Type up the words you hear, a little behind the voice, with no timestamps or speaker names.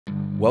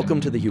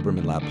Welcome to the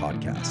Huberman Lab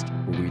podcast,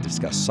 where we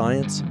discuss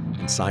science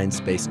and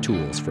science-based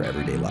tools for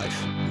everyday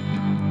life.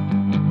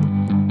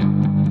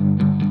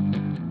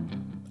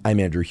 I'm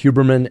Andrew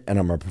Huberman, and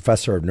I'm a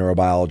professor of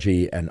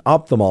neurobiology and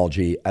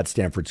ophthalmology at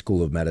Stanford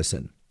School of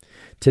Medicine.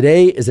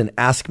 Today is an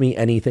Ask Me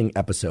Anything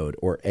episode,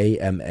 or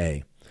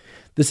AMA.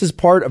 This is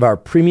part of our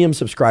premium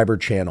subscriber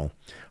channel.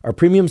 Our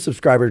premium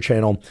subscriber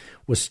channel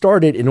was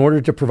started in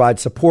order to provide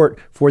support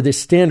for this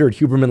standard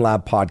Huberman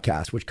Lab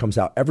podcast, which comes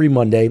out every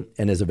Monday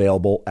and is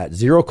available at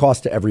zero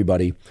cost to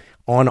everybody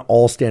on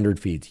all standard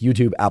feeds,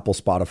 YouTube, Apple,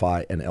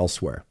 Spotify, and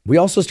elsewhere. We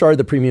also started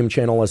the premium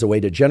channel as a way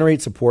to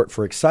generate support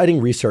for exciting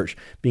research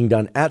being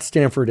done at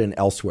Stanford and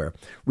elsewhere,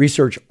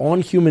 research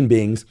on human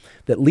beings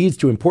that leads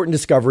to important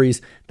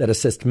discoveries that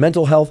assist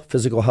mental health,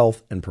 physical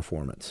health, and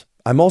performance.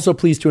 I'm also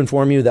pleased to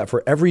inform you that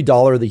for every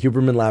 $1 the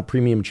Huberman Lab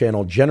Premium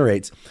channel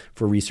generates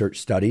for research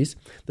studies,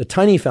 the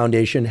Tiny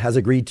Foundation has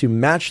agreed to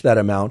match that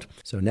amount.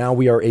 So now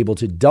we are able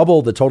to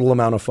double the total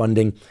amount of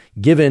funding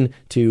given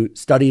to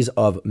studies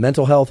of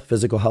mental health,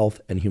 physical health,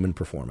 and human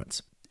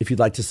performance. If you'd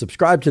like to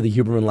subscribe to the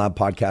Huberman Lab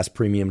Podcast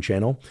Premium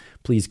channel,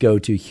 please go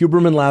to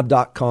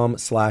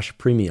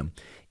hubermanlab.com/premium.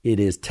 It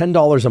is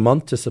 $10 a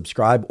month to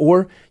subscribe,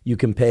 or you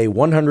can pay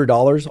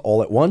 $100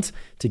 all at once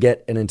to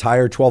get an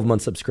entire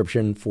 12-month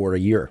subscription for a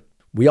year.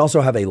 We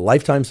also have a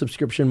lifetime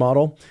subscription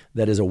model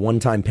that is a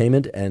one-time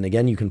payment. And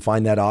again, you can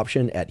find that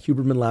option at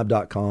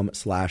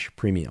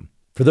hubermanlab.com/premium.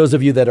 For those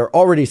of you that are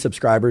already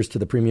subscribers to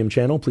the premium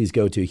channel, please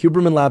go to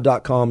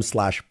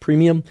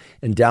hubermanlab.com/premium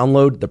and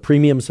download the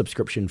premium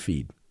subscription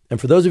feed. And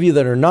for those of you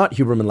that are not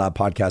Huberman Lab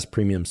Podcast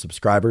Premium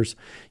subscribers,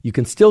 you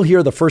can still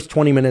hear the first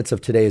 20 minutes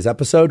of today's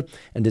episode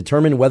and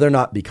determine whether or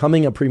not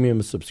becoming a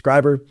premium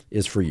subscriber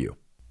is for you.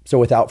 So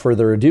without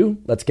further ado,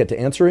 let's get to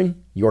answering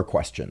your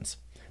questions.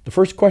 The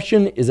first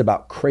question is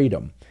about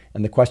Kratom,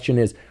 and the question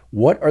is,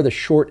 what are the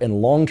short and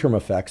long-term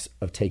effects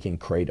of taking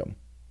Kratom?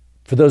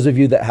 For those of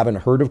you that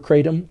haven't heard of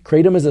Kratom,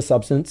 Kratom is a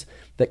substance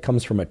that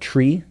comes from a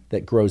tree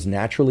that grows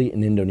naturally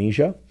in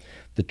Indonesia.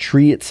 The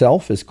tree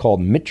itself is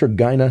called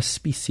Mitragyna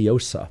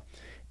speciosa,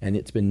 and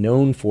it's been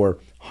known for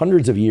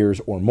hundreds of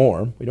years or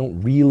more. We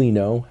don't really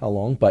know how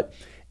long, but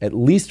at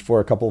least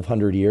for a couple of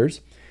hundred years,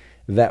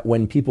 that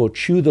when people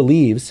chew the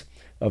leaves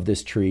of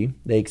this tree,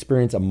 they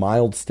experience a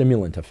mild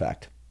stimulant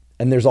effect.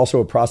 And there's also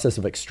a process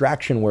of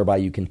extraction whereby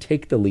you can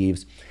take the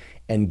leaves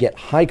and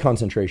get high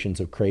concentrations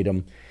of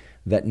kratom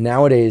that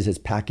nowadays is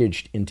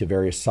packaged into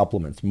various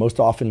supplements, most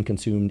often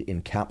consumed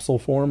in capsule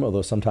form,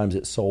 although sometimes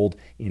it's sold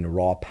in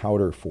raw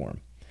powder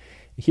form.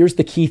 Here's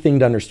the key thing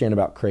to understand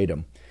about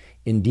kratom.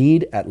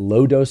 Indeed, at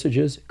low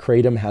dosages,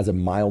 kratom has a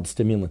mild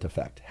stimulant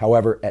effect.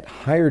 However,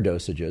 at higher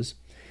dosages,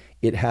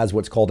 it has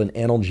what's called an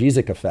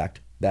analgesic effect,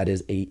 that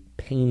is a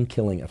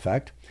pain-killing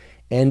effect,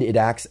 and it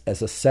acts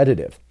as a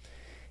sedative.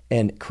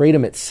 And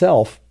kratom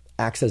itself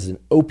acts as an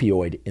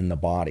opioid in the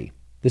body.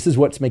 This is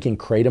what's making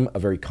kratom a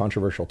very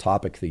controversial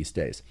topic these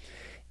days.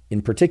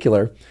 In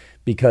particular,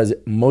 because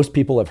most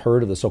people have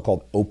heard of the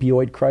so-called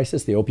opioid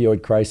crisis. The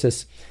opioid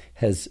crisis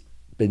has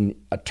been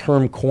a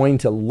term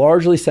coined to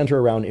largely center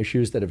around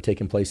issues that have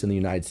taken place in the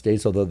United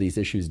States, although these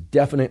issues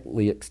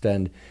definitely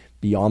extend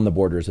beyond the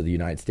borders of the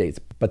United States.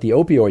 But the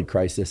opioid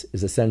crisis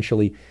is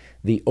essentially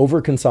the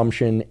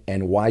overconsumption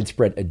and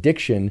widespread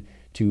addiction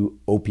to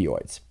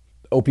opioids.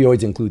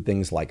 Opioids include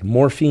things like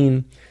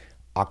morphine,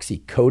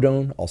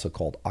 oxycodone, also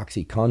called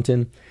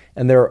OxyContin,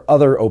 and there are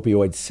other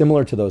opioids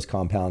similar to those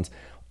compounds,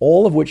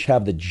 all of which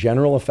have the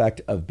general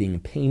effect of being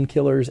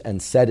painkillers and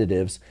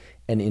sedatives,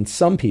 and in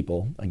some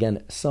people,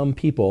 again, some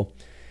people,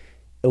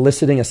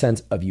 eliciting a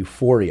sense of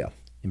euphoria,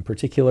 in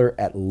particular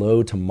at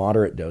low to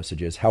moderate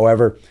dosages.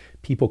 However,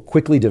 people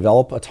quickly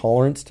develop a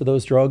tolerance to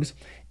those drugs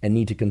and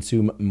need to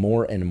consume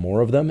more and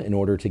more of them in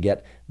order to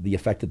get the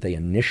effect that they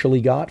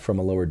initially got from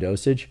a lower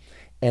dosage.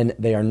 And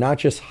they are not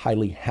just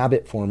highly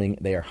habit-forming,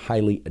 they are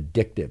highly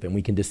addictive. And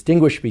we can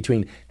distinguish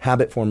between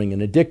habit-forming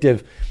and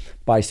addictive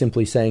by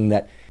simply saying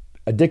that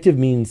addictive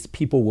means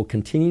people will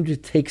continue to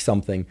take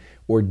something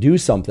or do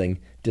something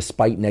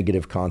despite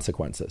negative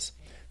consequences.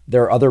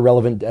 There are other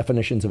relevant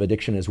definitions of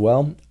addiction as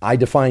well. I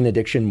define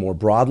addiction more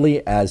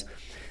broadly as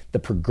the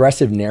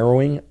progressive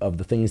narrowing of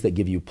the things that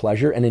give you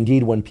pleasure. And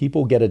indeed, when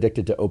people get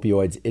addicted to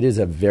opioids, it is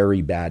a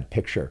very bad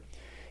picture.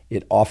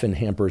 It often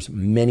hampers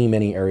many,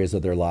 many areas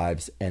of their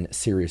lives, and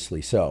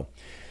seriously so.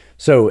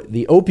 So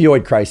the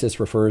opioid crisis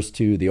refers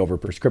to the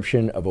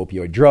overprescription of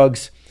opioid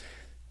drugs.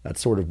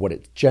 That's sort of what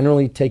it's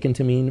generally taken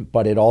to mean,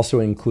 but it also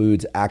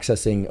includes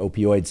accessing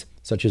opioids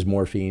such as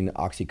morphine,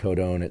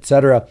 oxycodone,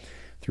 etc.,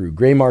 through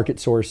gray market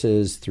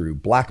sources, through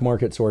black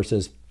market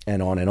sources,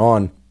 and on and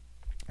on.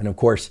 And of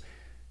course,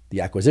 the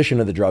acquisition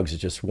of the drugs is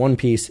just one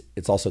piece.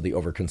 It's also the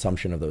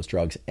overconsumption of those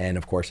drugs and,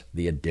 of course,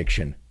 the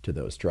addiction to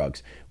those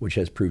drugs, which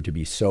has proved to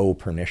be so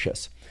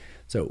pernicious.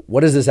 So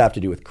what does this have to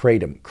do with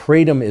kratom?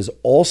 Kratom is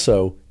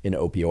also an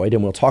opioid,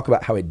 and we'll talk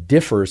about how it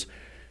differs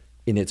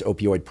in its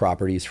opioid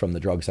properties from the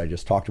drugs I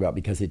just talked about,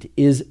 because it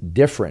is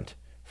different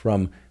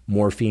from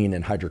morphine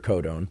and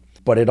hydrocodone,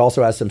 but it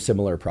also has some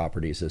similar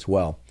properties as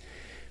well.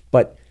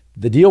 But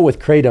the deal with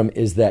kratom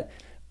is that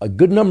a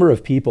good number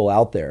of people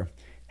out there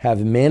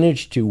have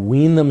managed to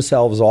wean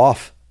themselves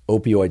off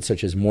opioids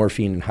such as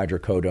morphine and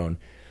hydrocodone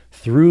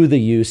through the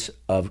use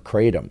of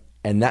Kratom.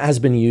 And that has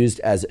been used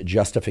as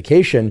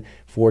justification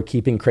for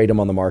keeping Kratom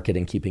on the market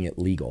and keeping it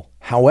legal.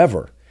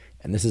 However,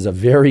 and this is a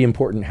very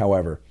important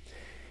however,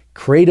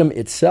 Kratom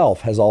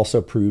itself has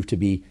also proved to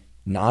be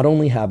not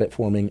only habit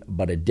forming,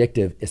 but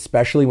addictive,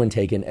 especially when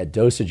taken at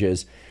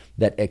dosages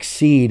that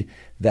exceed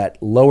that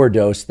lower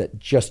dose that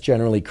just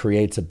generally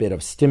creates a bit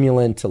of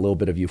stimulant, a little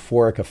bit of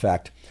euphoric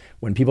effect.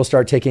 When people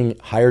start taking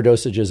higher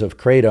dosages of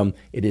Kratom,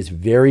 it is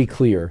very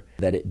clear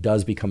that it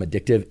does become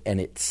addictive and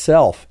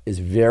itself is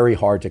very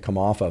hard to come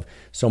off of,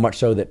 so much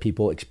so that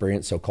people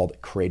experience so-called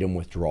Kratom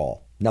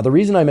withdrawal. Now, the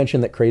reason I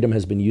mentioned that Kratom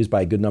has been used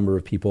by a good number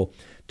of people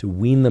to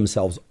wean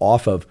themselves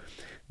off of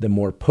the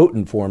more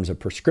potent forms of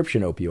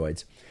prescription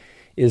opioids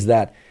is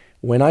that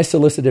when I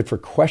solicited for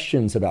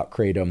questions about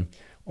Kratom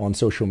on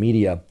social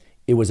media,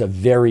 it was a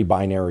very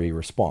binary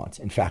response.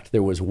 In fact,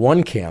 there was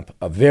one camp,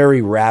 a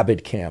very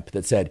rabid camp,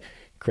 that said,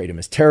 Kratom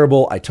is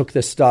terrible. I took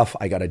this stuff.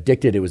 I got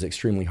addicted. It was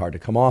extremely hard to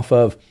come off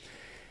of.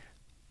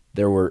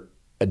 There were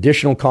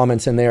additional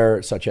comments in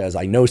there, such as,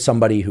 I know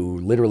somebody who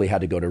literally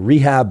had to go to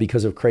rehab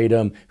because of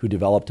Kratom, who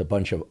developed a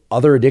bunch of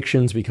other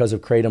addictions because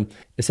of Kratom.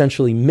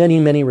 Essentially, many,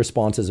 many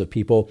responses of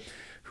people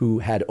who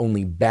had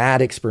only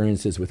bad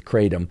experiences with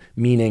Kratom,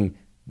 meaning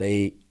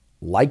they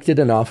liked it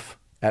enough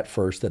at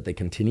first that they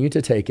continued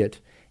to take it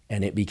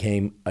and it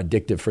became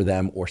addictive for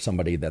them or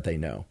somebody that they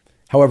know.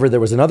 However, there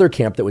was another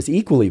camp that was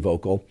equally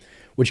vocal,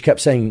 which kept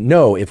saying,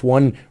 no, if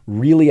one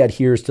really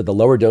adheres to the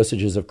lower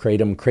dosages of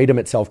Kratom, Kratom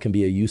itself can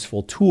be a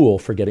useful tool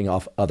for getting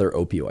off other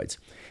opioids.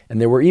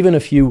 And there were even a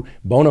few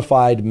bona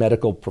fide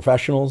medical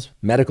professionals,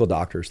 medical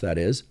doctors that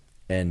is,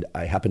 and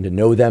I happen to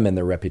know them and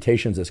their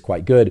reputations as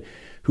quite good,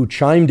 who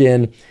chimed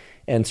in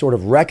and sort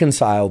of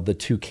reconciled the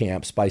two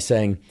camps by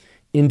saying,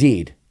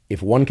 indeed,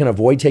 if one can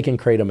avoid taking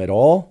Kratom at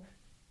all,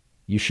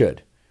 you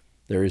should.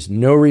 There is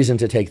no reason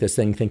to take this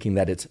thing thinking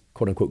that it's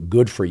quote unquote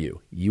good for you.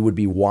 You would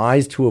be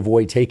wise to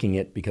avoid taking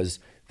it because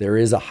there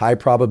is a high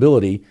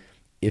probability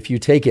if you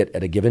take it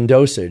at a given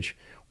dosage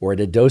or at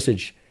a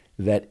dosage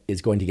that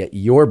is going to get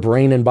your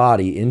brain and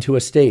body into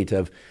a state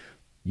of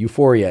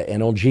euphoria,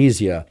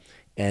 analgesia,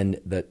 and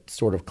the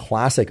sort of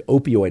classic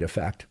opioid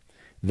effect,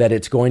 that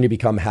it's going to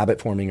become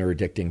habit forming or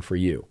addicting for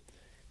you.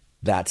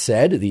 That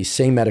said, these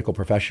same medical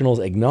professionals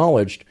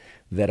acknowledged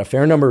that a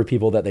fair number of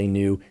people that they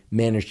knew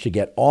managed to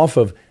get off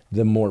of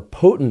the more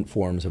potent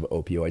forms of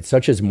opioids,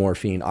 such as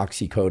morphine,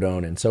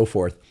 oxycodone, and so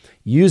forth,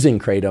 using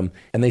Kratom.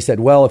 And they said,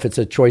 well, if it's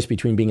a choice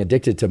between being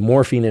addicted to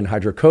morphine and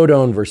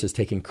hydrocodone versus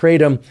taking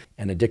Kratom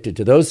and addicted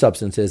to those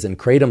substances, and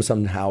Kratom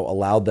somehow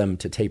allowed them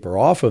to taper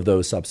off of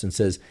those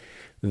substances,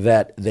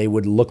 that they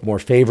would look more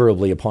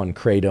favorably upon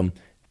Kratom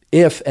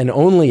if and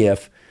only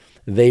if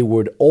they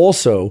would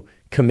also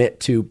commit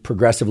to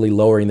progressively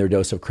lowering their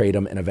dose of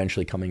Kratom and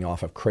eventually coming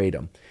off of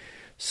Kratom.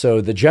 So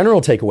the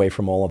general takeaway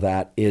from all of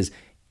that is,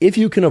 if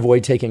you can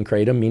avoid taking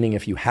Kratom, meaning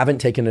if you haven't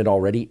taken it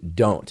already,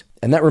 don't.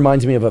 And that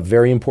reminds me of a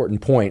very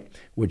important point,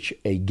 which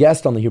a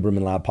guest on the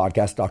Huberman Lab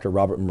podcast, Dr.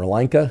 Robert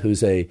Merlanka,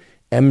 who's a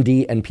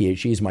MD and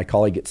PhD, he's my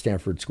colleague at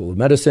Stanford School of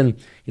Medicine.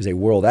 He's a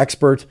world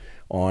expert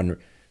on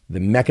the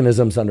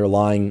mechanisms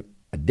underlying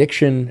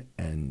addiction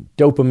and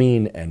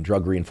dopamine and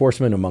drug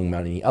reinforcement, among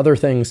many other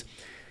things.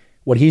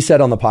 What he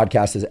said on the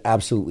podcast is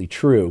absolutely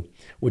true,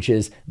 which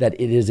is that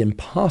it is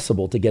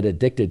impossible to get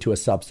addicted to a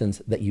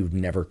substance that you've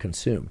never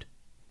consumed.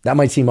 That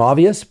might seem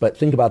obvious, but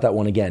think about that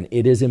one again.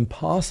 It is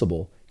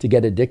impossible to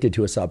get addicted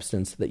to a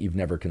substance that you've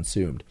never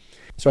consumed.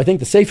 So I think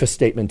the safest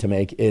statement to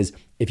make is,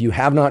 if you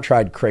have not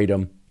tried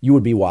Kratom, you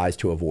would be wise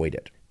to avoid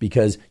it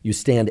because you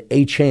stand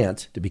a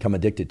chance to become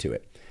addicted to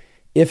it.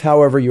 If,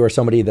 however, you are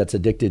somebody that's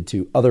addicted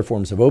to other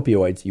forms of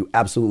opioids, you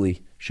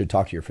absolutely should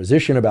talk to your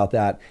physician about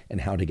that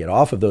and how to get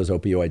off of those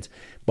opioids.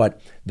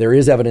 But there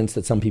is evidence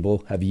that some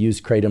people have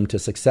used Kratom to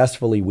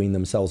successfully wean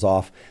themselves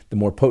off the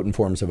more potent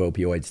forms of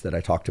opioids that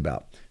I talked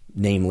about,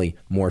 namely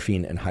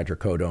morphine and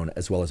hydrocodone,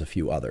 as well as a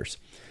few others.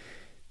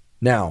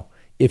 Now,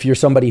 if you're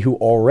somebody who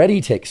already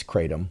takes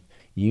Kratom,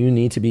 you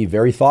need to be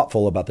very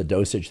thoughtful about the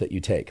dosage that you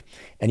take.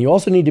 And you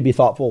also need to be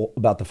thoughtful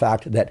about the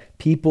fact that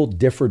people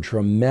differ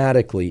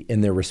dramatically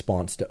in their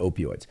response to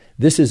opioids.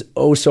 This is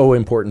oh so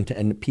important,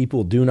 and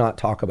people do not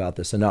talk about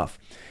this enough.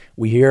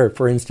 We hear,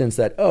 for instance,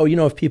 that,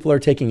 if people are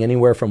taking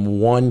anywhere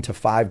from 1 to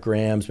 5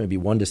 grams, maybe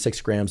 1 to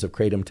 6 grams of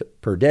Kratom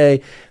per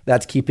day,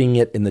 that's keeping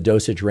it in the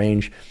dosage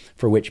range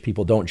for which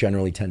people don't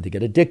generally tend to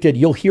get addicted.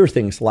 You'll hear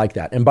things like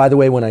that. And by the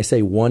way, when I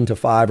say 1 to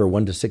 5 or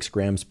 1 to 6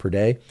 grams per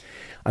day,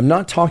 I'm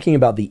not talking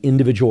about the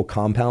individual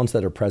compounds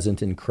that are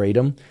present in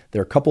Kratom. There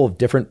are a couple of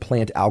different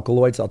plant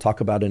alkaloids I'll talk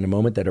about in a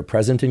moment that are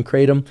present in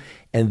Kratom,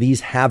 and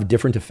these have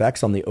different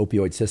effects on the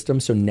opioid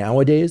system. So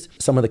nowadays,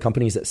 some of the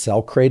companies that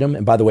sell Kratom,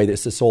 and by the way,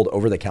 this is sold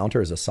over the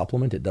counter as a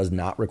supplement. It does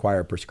not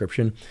require a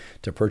prescription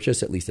to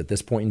purchase, at least at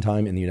this point in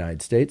time in the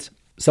United States.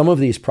 Some of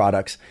these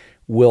products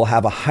will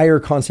have a higher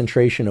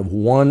concentration of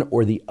one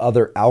or the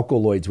other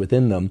alkaloids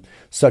within them,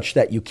 such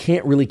that you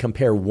can't really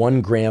compare 1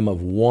 gram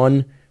of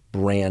one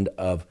brand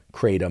of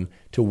kratom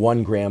to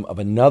 1 gram of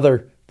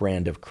another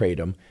brand of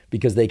kratom,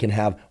 because they can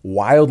have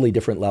wildly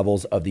different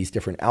levels of these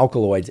different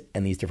alkaloids,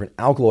 and these different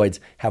alkaloids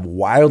have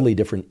wildly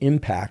different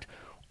impact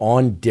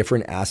on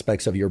different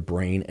aspects of your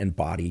brain and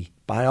body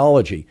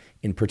biology.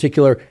 In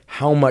particular,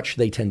 how much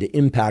they tend to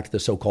impact the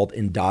so-called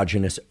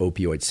endogenous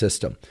opioid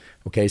system.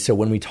 Okay, so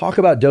when we talk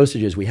about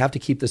dosages, we have to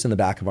keep this in the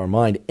back of our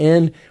mind,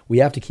 and we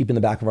have to keep in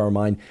the back of our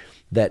mind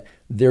that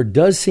there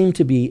does seem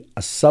to be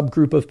a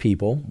subgroup of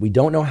people. We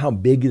don't know how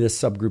big this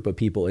subgroup of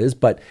people is,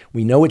 but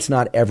we know it's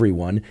not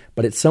everyone,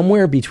 but it's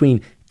somewhere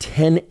between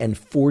 10 and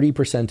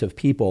 40% of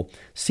people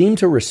seem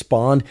to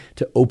respond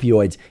to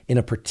opioids in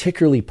a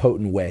particularly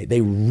potent way.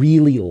 They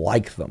really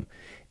like them.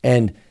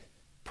 And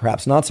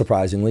perhaps not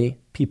surprisingly,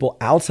 people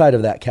outside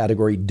of that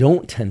category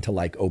don't tend to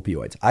like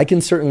opioids. I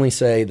can certainly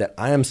say that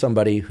I am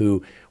somebody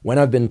who, when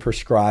I've been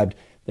prescribed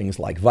things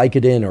like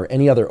Vicodin or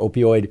any other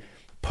opioid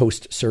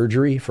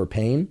post-surgery for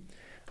pain,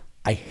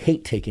 I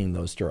hate taking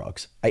those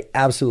drugs. I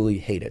absolutely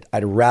hate it.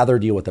 I'd rather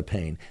deal with the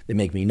pain. They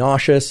make me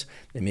nauseous.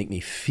 They make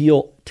me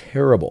feel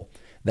terrible.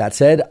 That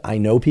said, I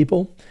know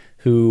people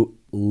who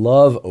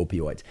love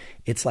opioids.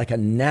 It's like a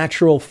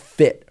natural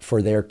fit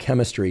for their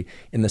chemistry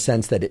in the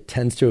sense that it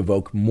tends to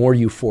evoke more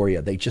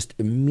euphoria. They just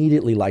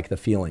immediately like the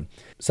feeling.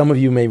 Some of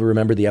you may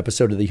remember the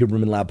episode of the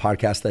Huberman Lab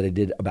podcast that I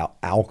did about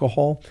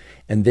alcohol.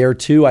 And there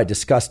too, I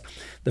discussed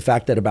the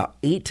fact that about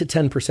 8 to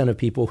 10% of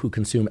people who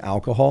consume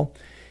alcohol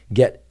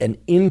get an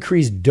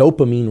increased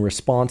dopamine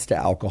response to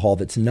alcohol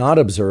that's not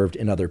observed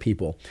in other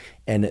people.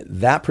 And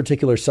that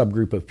particular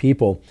subgroup of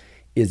people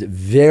is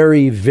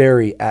very,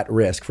 very at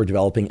risk for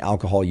developing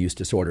alcohol use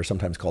disorder,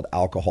 sometimes called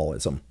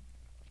alcoholism,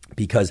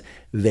 because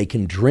they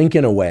can drink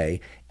in a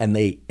way and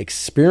they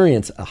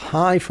experience a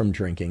high from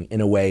drinking in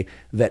a way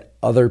that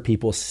other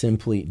people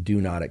simply do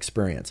not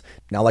experience.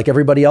 Now, like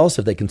everybody else,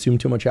 if they consume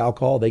too much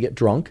alcohol, they get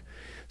drunk.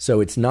 So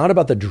it's not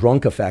about the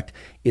drunk effect.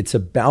 It's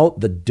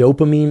about the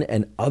dopamine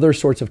and other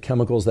sorts of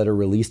chemicals that are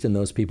released in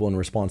those people in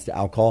response to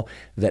alcohol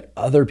that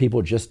other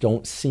people just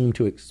don't seem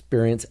to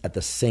experience at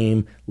the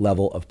same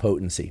level of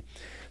potency.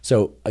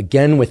 So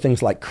again, with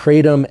things like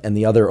kratom and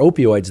the other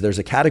opioids, there's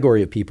a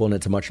category of people, and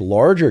it's a much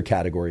larger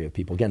category of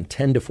people. Again,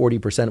 10 to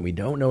 40%. We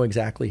don't know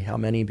exactly how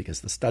many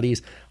because the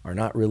studies are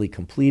not really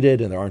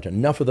completed and there aren't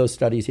enough of those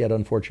studies yet,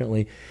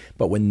 unfortunately.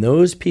 But when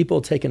those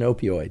people take an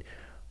opioid,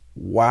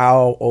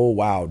 wow, oh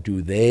wow,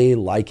 do they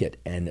like it.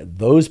 And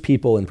those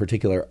people in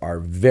particular are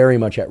very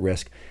much at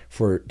risk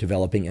for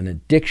developing an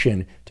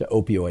addiction to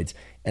opioids.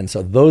 And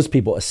so those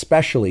people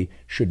especially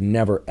should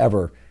never,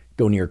 ever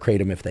go near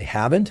kratom if they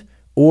haven't,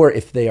 or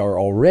if they are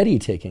already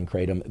taking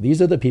kratom.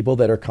 These are the people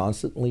that are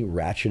constantly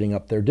ratcheting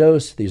up their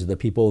dose. These are the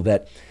people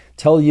that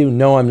tell you,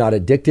 no, I'm not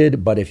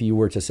addicted. But if you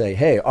were to say,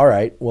 hey, all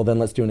right, well, then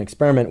let's do an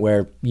experiment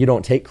where you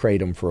don't take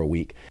kratom for a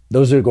week.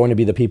 Those are going to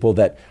be the people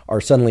that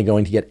are suddenly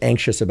going to get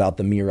anxious about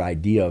the mere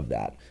idea of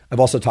that. I've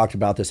also talked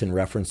about this in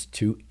reference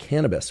to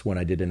cannabis when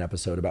I did an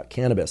episode about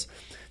cannabis.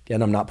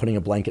 Again, I'm not putting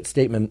a blanket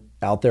statement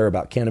out there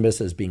about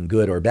cannabis as being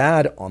good or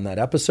bad. On that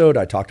episode,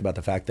 I talked about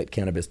the fact that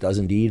cannabis does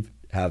indeed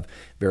have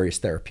various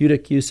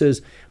therapeutic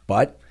uses,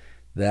 but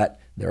that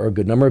there are a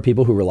good number of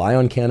people who rely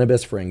on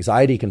cannabis for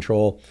anxiety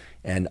control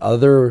and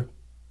other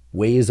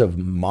ways of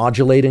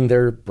modulating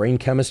their brain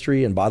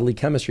chemistry and bodily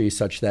chemistry,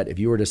 such that if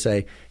you were to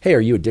say, hey,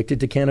 are you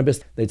addicted to cannabis?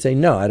 They'd say,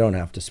 no, I don't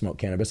have to smoke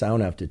cannabis. I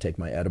don't have to take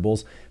my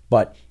edibles.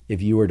 But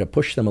if you were to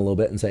push them a little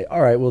bit and say,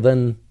 all right, well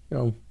then,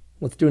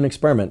 let's do an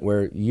experiment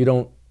where you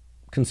don't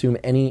consume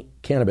any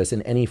cannabis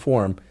in any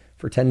form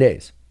for 10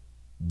 days.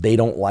 They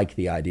don't like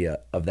the idea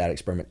of that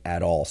experiment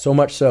at all. So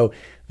much so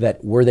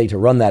that were they to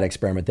run that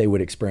experiment, they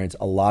would experience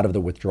a lot of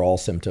the withdrawal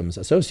symptoms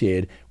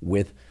associated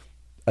with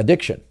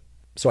addiction.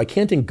 So I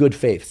can't in good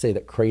faith say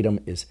that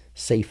kratom is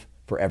safe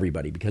for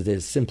everybody because it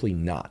is simply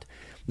not.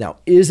 Now,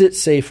 is it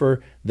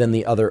safer than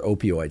the other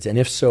opioids? And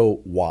if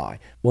so, why?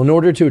 Well, in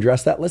order to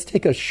address that, let's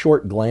take a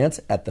short glance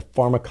at the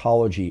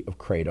pharmacology of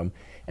kratom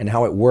and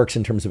how it works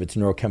in terms of its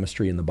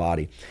neurochemistry in the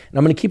body. And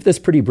I'm going to keep this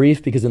pretty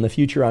brief because in the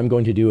future, I'm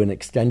going to do an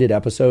extended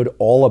episode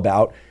all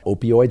about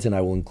opioids, and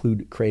I will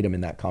include kratom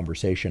in that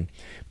conversation.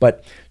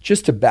 But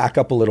just to back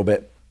up a little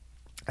bit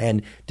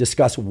and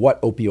discuss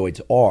what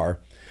opioids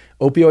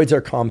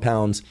are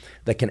compounds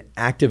that can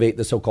activate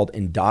the so-called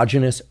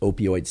endogenous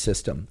opioid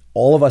system.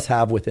 All of us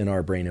have within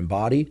our brain and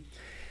body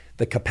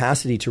the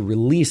capacity to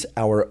release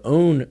our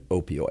own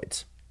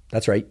opioids.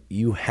 That's right.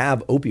 You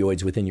have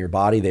opioids within your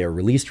body. They are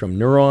released from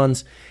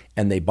neurons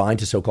and they bind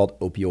to so-called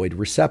opioid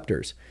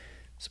receptors.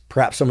 So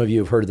perhaps some of you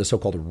have heard of the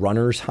so-called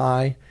runner's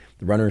high.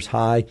 The runner's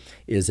high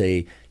is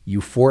a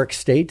euphoric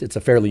state. It's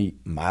a fairly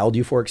mild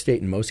euphoric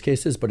state in most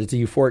cases, but it's a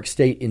euphoric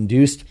state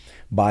induced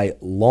by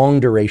long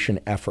duration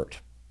effort,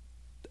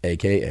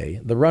 aka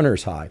the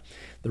runner's high.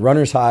 The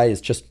runner's high is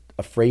just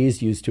a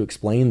phrase used to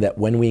explain that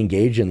when we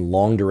engage in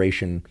long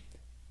duration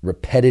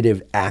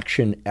repetitive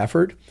action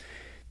effort,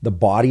 the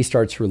body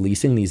starts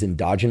releasing these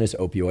endogenous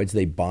opioids.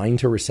 They bind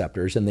to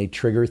receptors and they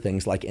trigger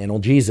things like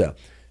analgesia,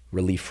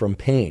 relief from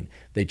pain.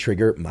 They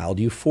trigger mild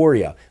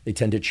euphoria. They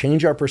tend to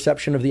change our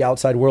perception of the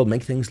outside world,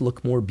 make things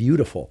look more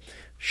beautiful.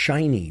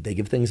 shiny. They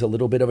give things a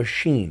little bit of a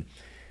sheen.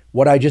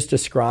 What I just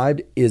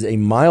described is a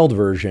mild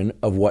version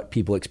of what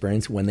people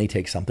experience when they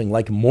take something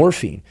like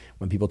morphine.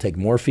 When people take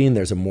morphine,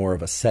 there's more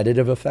of a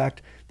sedative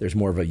effect, there's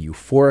more of a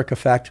euphoric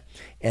effect,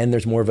 and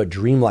there's more of a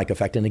dreamlike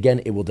effect. And again,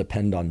 it will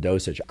depend on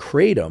dosage.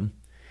 Kratom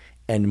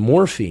and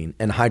morphine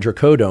and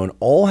hydrocodone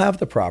all have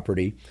the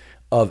property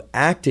of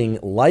acting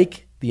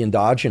like the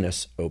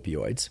endogenous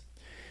opioids,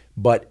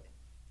 but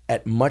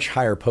at much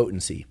higher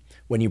potency.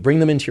 When you bring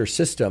them into your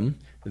system,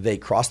 they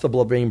cross the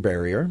blood-brain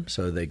barrier,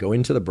 so they go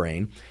into the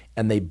brain,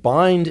 and they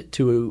bind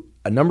to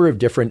a number of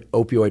different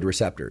opioid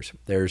receptors.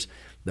 There's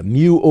the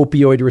mu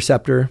opioid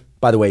receptor.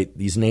 By the way,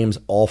 these names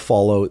all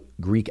follow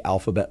Greek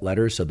alphabet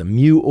letters. So the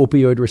mu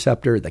opioid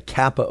receptor, the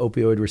kappa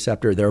opioid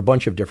receptor, there are a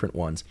bunch of different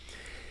ones.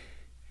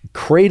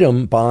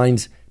 Kratom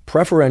binds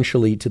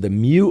preferentially to the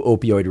mu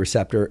opioid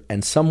receptor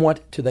and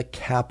somewhat to the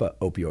kappa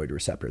opioid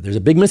receptor. There's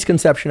a big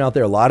misconception out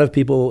there. A lot of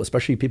people,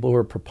 especially people who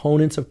are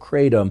proponents of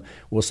Kratom,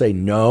 will say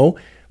no,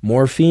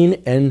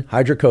 morphine and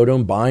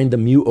hydrocodone bind the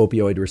mu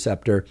opioid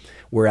receptor,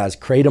 whereas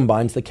Kratom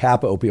binds the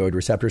kappa opioid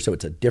receptor. So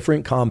it's a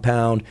different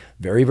compound,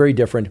 very, very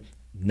different.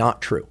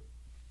 Not true.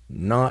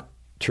 Not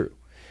true.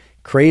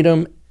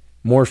 Kratom,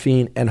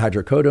 morphine, and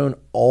hydrocodone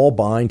all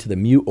bind to the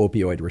mu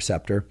opioid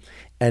receptor.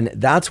 And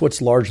that's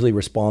what's largely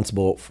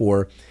responsible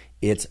for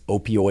its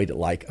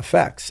opioid-like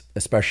effects,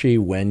 especially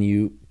when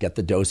you get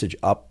the dosage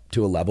up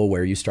to a level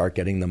where you start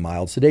getting the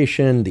mild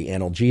sedation, the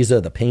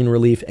analgesia, the pain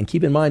relief. And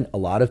keep in mind, a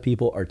lot of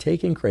people are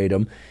taking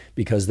Kratom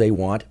because they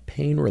want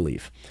pain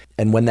relief.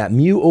 And when that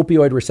mu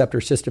opioid receptor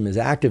system is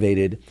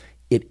activated,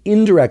 it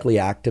indirectly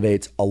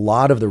activates a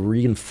lot of the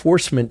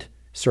reinforcement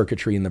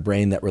circuitry in the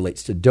brain that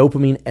relates to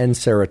dopamine and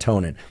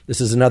serotonin. This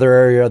is another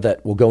area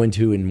that we'll go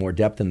into in more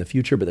depth in the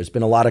future, but there's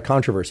been a lot of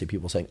controversy.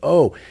 People saying,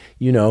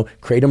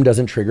 Kratom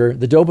doesn't trigger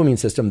the dopamine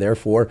system,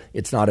 therefore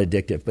it's not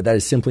addictive. But that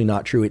is simply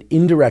not true. It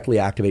indirectly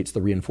activates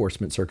the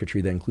reinforcement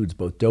circuitry that includes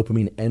both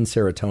dopamine and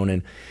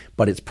serotonin,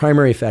 but its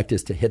primary effect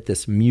is to hit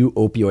this mu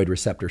opioid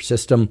receptor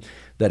system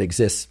that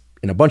exists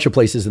in a bunch of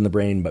places in the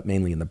brain, but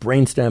mainly in the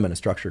brainstem and a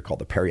structure called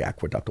the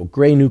periaqueductal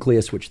gray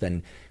nucleus, which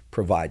then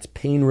provides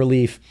pain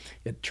relief.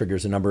 It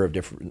triggers a number of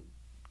different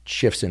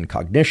shifts in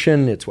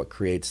cognition. It's what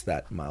creates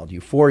that mild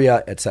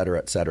euphoria, et cetera,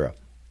 et cetera.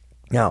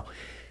 Now,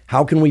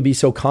 how can we be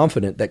so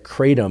confident that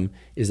Kratom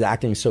is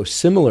acting so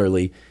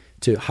similarly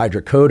to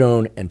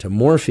hydrocodone and to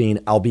morphine,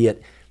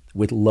 albeit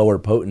with lower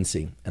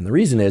potency? And the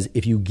reason is,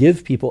 if you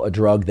give people a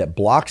drug that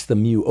blocks the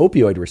mu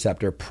opioid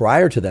receptor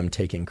prior to them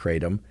taking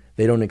Kratom,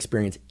 they don't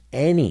experience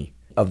any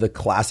of the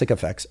classic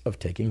effects of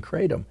taking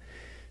Kratom.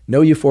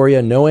 No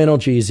euphoria, no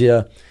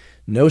analgesia,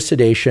 no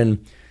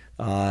sedation,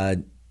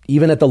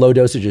 even at the low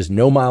dosages,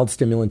 no mild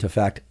stimulant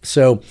effect.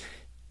 So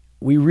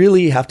we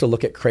really have to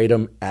look at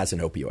Kratom as an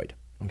opioid.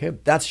 Okay,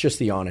 that's just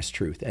the honest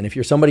truth. And if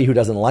you're somebody who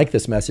doesn't like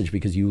this message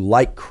because you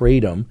like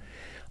Kratom,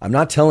 I'm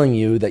not telling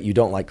you that you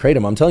don't like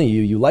Kratom. I'm telling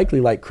you, you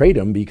likely like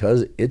Kratom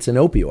because it's an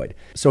opioid.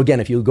 So again,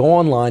 if you go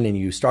online and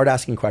you start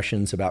asking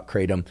questions about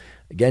Kratom,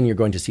 again, you're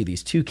going to see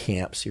these two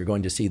camps. You're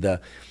going to see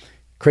the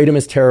Kratom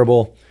is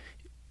terrible,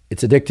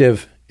 it's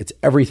addictive, it's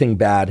everything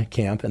bad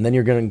camp. And then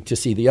you're going to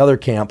see the other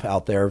camp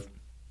out there,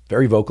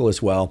 very vocal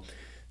as well,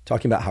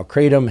 talking about how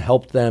Kratom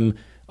helped them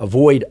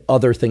avoid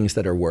other things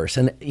that are worse.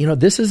 And,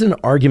 this is an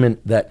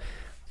argument that,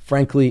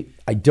 frankly,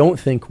 I don't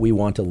think we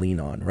want to lean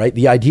on, right?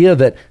 The idea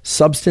that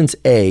substance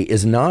A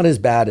is not as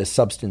bad as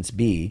substance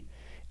B,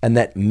 and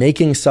that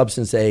making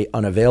substance A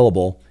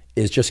unavailable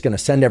is just going to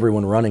send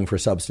everyone running for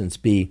substance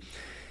B,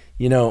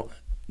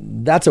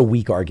 that's a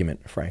weak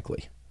argument,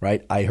 frankly,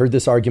 right? I heard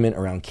this argument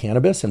around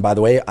cannabis. And by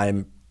the way,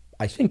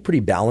 I think pretty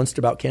balanced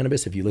about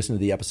cannabis. If you listen to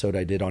the episode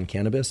I did on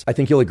cannabis, I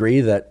think you'll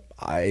agree that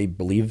I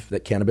believe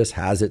that cannabis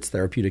has its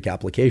therapeutic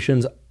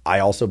applications. I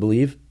also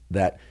believe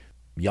that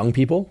young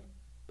people,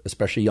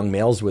 especially young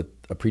males with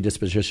a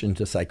predisposition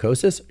to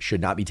psychosis,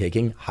 should not be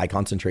taking high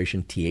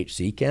concentration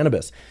THC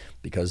cannabis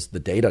because the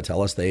data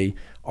tell us they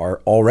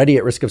are already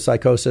at risk of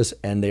psychosis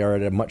and they are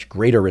at a much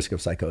greater risk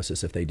of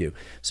psychosis if they do.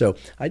 So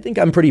I think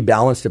I'm pretty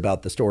balanced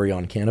about the story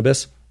on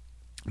cannabis.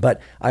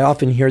 But I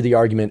often hear the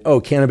argument,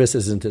 cannabis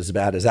isn't as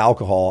bad as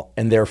alcohol,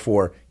 and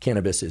therefore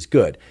cannabis is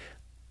good.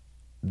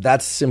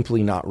 That's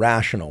simply not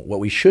rational.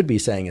 What we should be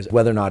saying is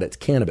whether or not it's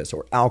cannabis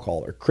or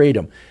alcohol or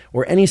kratom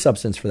or any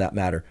substance for that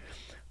matter,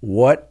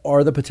 what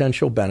are the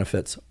potential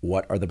benefits?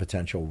 What are the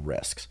potential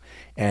risks?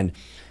 And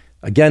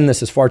again,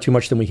 this is far too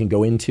much than we can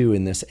go into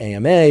in this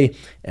AMA,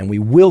 and we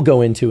will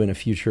go into in a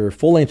future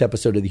full-length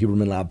episode of the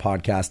Huberman Lab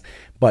podcast.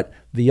 But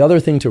the other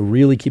thing to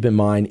really keep in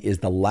mind is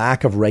the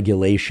lack of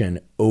regulation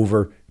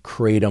over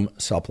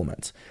kratom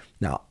supplements.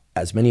 Now,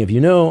 as many of you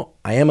know,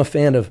 I am a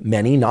fan of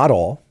many, not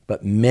all,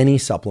 but many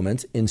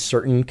supplements in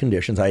certain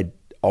conditions. I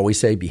always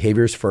say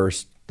behaviors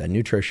first, then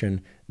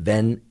nutrition,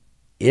 then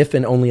if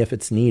and only if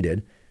it's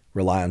needed,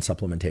 rely on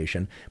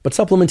supplementation. But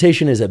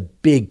supplementation is a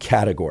big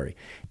category.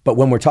 But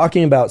when we're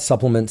talking about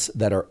supplements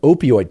that are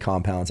opioid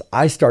compounds,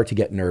 I start to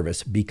get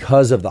nervous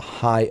because of the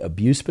high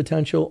abuse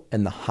potential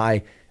and the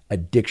high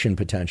addiction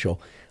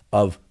potential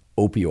of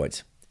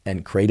opioids.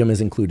 and Kratom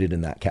is included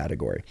in that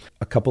category.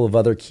 A couple of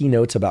other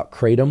keynotes about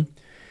Kratom.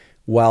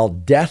 While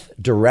death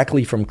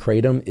directly from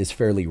Kratom is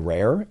fairly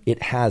rare,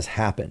 it has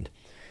happened.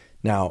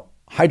 Now,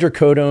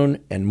 hydrocodone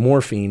and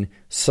morphine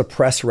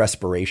suppress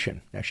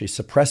respiration, actually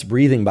suppress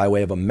breathing by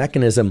way of a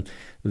mechanism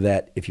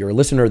that, if you're a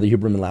listener of the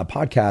Huberman Lab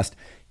podcast,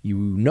 you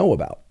know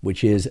about,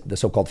 which is the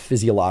so-called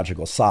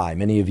physiological sigh.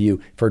 Many of you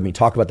have heard me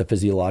talk about the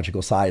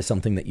physiological sigh as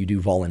something that you do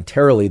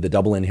voluntarily, the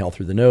double inhale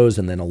through the nose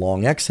and then a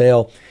long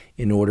exhale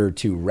in order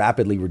to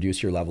rapidly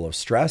reduce your level of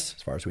stress.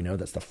 As far as we know,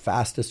 that's the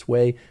fastest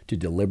way to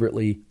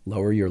deliberately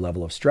lower your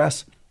level of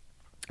stress.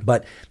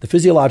 But the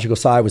physiological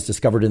sigh was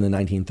discovered in the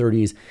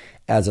 1930s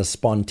as a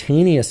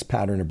spontaneous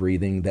pattern of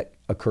breathing that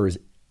occurs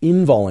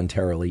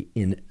involuntarily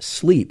in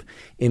sleep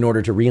in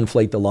order to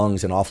reinflate the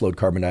lungs and offload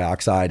carbon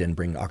dioxide and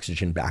bring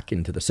oxygen back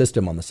into the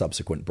system on the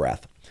subsequent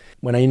breath.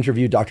 When I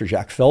interviewed Dr.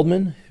 Jack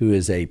Feldman, who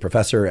is a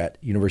professor at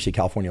University of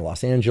California,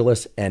 Los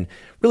Angeles, and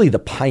really the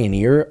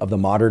pioneer of the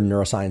modern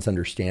neuroscience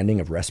understanding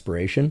of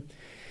respiration,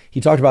 he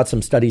talked about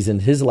some studies in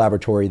his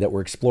laboratory that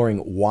were exploring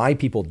why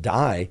people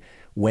die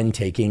when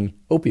taking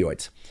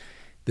opioids.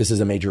 This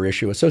is a major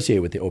issue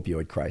associated with the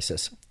opioid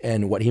crisis.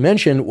 And what he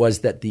mentioned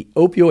was that the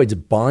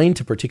opioids bind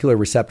to particular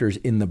receptors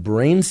in the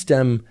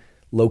brainstem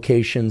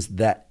locations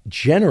that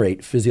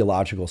generate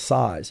physiological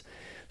sighs.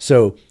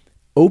 So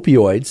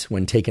opioids,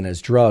 when taken as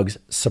drugs,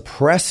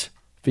 suppress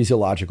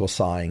physiological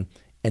sighing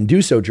and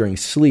do so during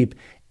sleep,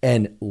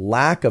 and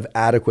lack of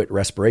adequate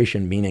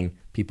respiration, meaning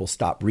people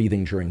stop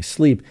breathing during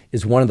sleep,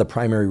 is one of the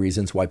primary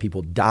reasons why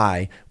people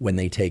die when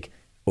they take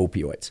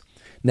opioids.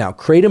 Now,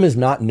 Kratom is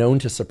not known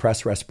to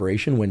suppress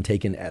respiration when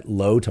taken at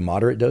low to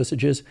moderate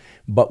dosages,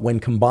 but when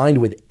combined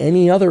with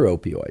any other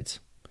opioids,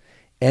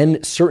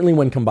 and certainly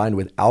when combined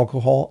with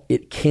alcohol,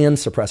 it can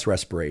suppress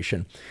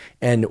respiration.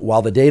 And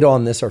while the data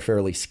on this are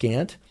fairly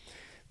scant,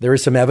 there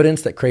is some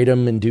evidence that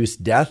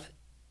Kratom-induced death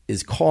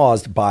is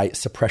caused by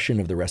suppression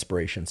of the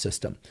respiration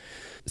system.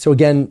 So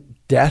again,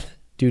 death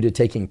due to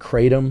taking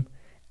Kratom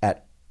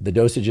at the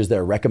dosages that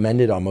are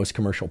recommended on most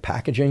commercial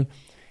packaging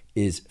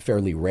is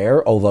fairly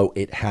rare, although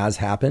it has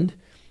happened.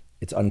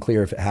 It's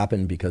unclear if it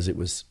happened because it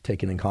was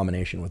taken in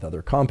combination with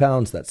other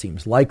compounds. That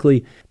seems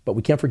likely. But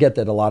we can't forget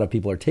that a lot of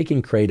people are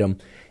taking Kratom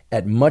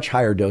at much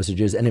higher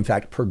dosages, and in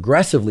fact,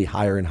 progressively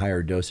higher and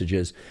higher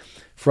dosages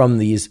from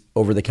these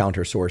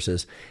over-the-counter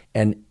sources.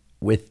 And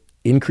with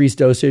increased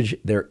dosage,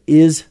 there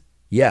is,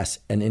 yes,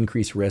 an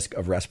increased risk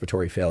of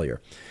respiratory failure.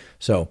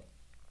 So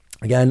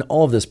again,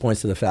 all of this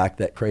points to the fact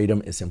that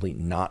Kratom is simply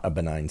not a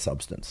benign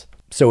substance.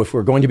 So if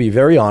we're going to be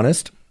very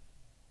honest,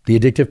 the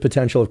addictive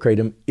potential of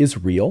Kratom is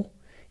real.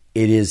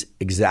 It is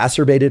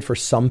exacerbated for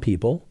some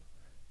people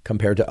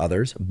compared to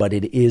others, but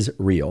it is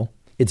real.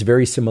 Its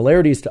very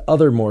similarities to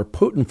other more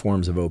potent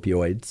forms of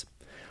opioids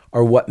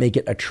are what make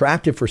it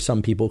attractive for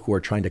some people who are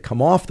trying to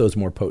come off those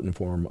more potent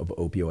form of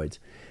opioids.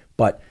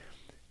 But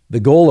the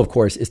goal, of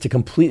course, is to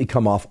completely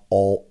come off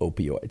all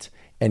opioids.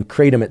 And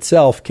Kratom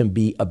itself can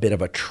be a bit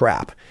of a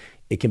trap.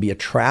 It can be a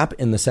trap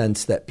in the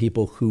sense that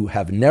people who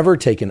have never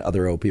taken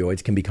other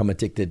opioids can become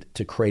addicted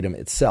to Kratom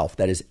itself.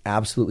 That is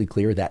absolutely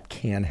clear. That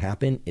can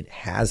happen. It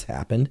has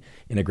happened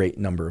in a great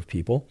number of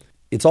people.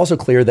 It's also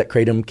clear that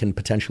Kratom can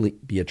potentially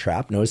be a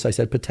trap. Notice I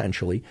said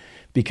potentially,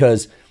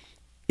 because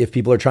if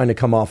people are trying to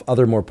come off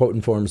other more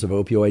potent forms of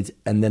opioids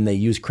and then they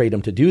use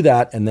Kratom to do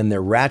that, and then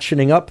they're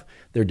ratcheting up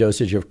their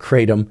dosage of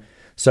Kratom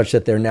such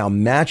that they're now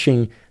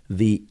matching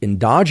the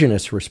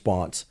endogenous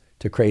response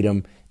to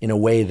Kratom in a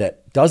way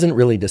that doesn't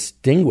really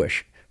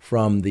distinguish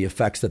from the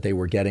effects that they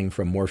were getting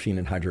from morphine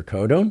and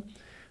hydrocodone,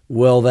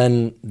 well,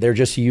 then they're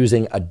just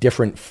using a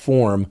different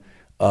form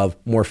of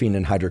morphine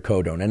and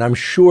hydrocodone. And I'm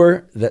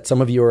sure that some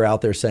of you are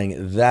out there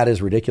saying that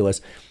is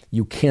ridiculous.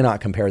 You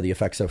cannot compare the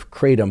effects of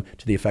Kratom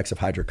to the effects of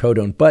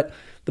hydrocodone, but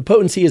the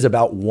potency is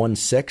about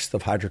 1/6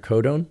 of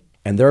hydrocodone.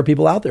 And there are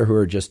people out there who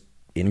are just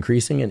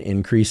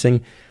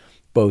increasing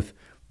both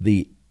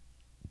the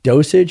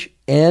dosage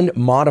and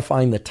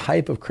modifying the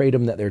type of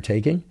Kratom that they're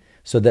taking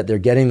so that they're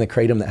getting the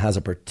Kratom that has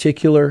a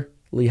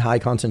particularly high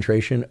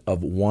concentration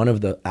of one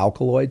of the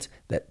alkaloids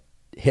that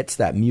hits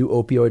that mu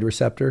opioid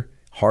receptor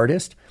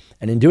hardest.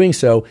 And in doing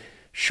so,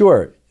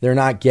 sure, they're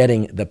not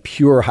getting the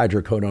pure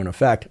hydrocodone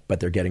effect, but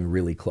they're getting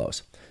really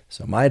close.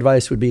 So my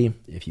advice would be,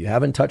 if you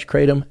haven't touched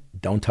Kratom,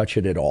 don't touch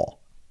it at all,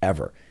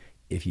 ever.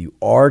 If you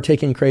are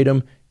taking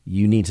Kratom,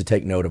 you need to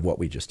take note of what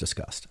we just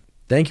discussed.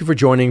 Thank you for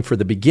joining for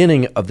the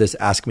beginning of this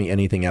Ask Me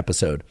Anything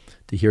episode.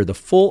 To hear the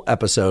full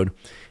episode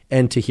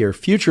and to hear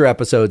future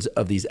episodes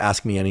of these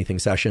Ask Me Anything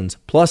sessions,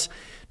 plus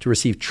to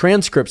receive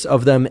transcripts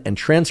of them and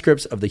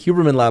transcripts of the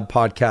Huberman Lab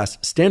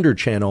podcast standard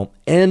channel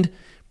and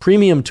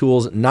premium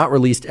tools not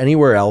released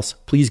anywhere else,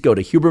 please go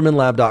to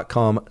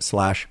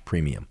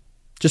hubermanlab.com/premium.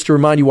 Just to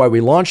remind you why we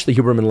launched the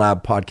Huberman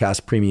Lab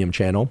podcast premium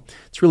channel,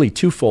 it's really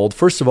twofold.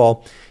 First of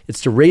all,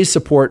 it's to raise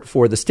support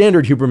for the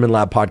standard Huberman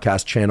Lab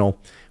podcast channel,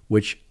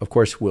 which of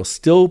course will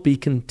still be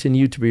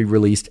continued to be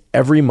released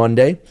every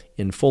Monday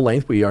in full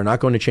length. We are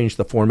not going to change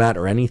the format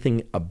or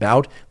anything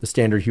about the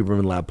standard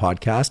Huberman Lab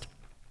podcast.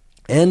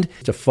 and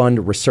to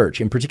fund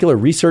research, in particular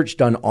research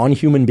done on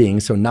human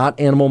beings, so not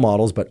animal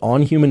models, but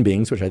on human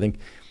beings, which I think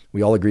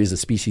we all agree is a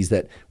species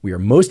that we are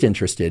most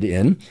interested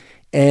in.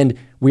 And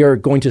we are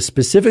going to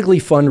specifically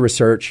fund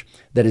research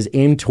that is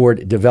aimed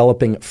toward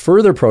developing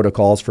further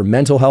protocols for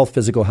mental health,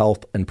 physical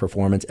health, and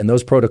performance. And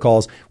those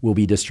protocols will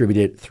be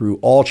distributed through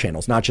all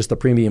channels, not just the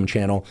premium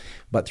channel,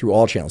 but through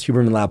all channels,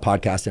 Huberman Lab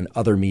Podcast and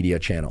other media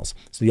channels.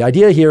 So the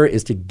idea here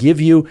is to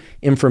give you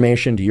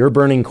information to your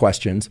burning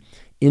questions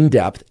in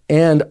depth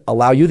and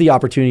allow you the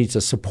opportunity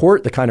to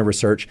support the kind of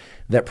research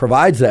that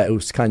provides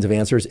those kinds of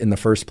answers in the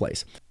first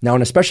place. Now,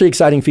 an especially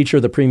exciting feature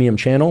of the premium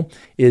channel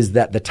is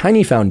that the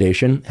Tiny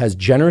Foundation has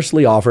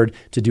generously offered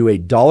to do a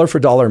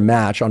dollar-for-dollar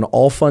match on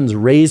all funds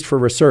raised for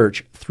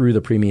research through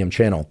the premium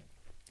channel.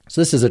 So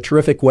this is a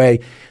terrific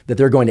way that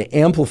they're going to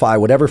amplify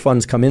whatever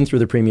funds come in through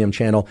the premium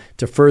channel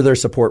to further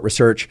support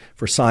research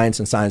for science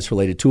and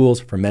science-related tools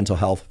for mental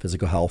health,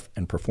 physical health,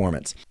 and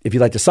performance. If you'd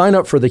like to sign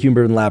up for the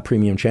Huberman Lab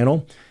Premium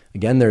channel,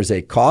 again, there's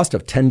a cost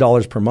of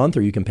 $10 per month,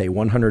 or you can pay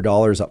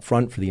 $100 up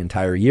front for the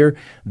entire year.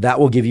 That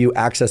will give you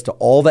access to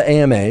all the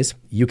AMAs.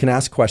 You can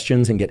ask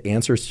questions and get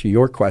answers to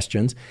your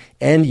questions,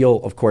 and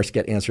you'll, of course,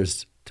 get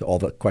answers to all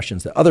the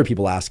questions that other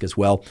people ask as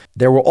well.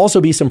 There will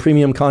also be some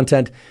premium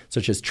content,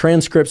 such as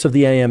transcripts of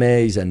the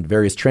AMAs and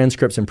various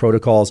transcripts and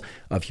protocols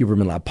of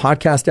Huberman Lab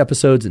podcast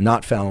episodes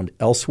not found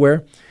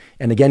elsewhere.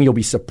 And again, you'll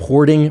be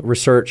supporting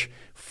research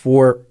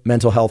for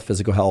mental health,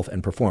 physical health,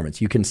 and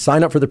performance. You can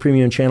sign up for the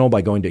premium channel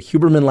by going to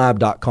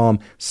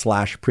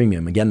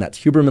hubermanlab.com/premium. Again, that's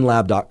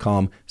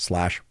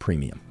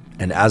hubermanlab.com/premium.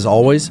 And as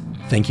always,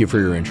 thank you for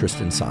your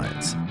interest in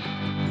science.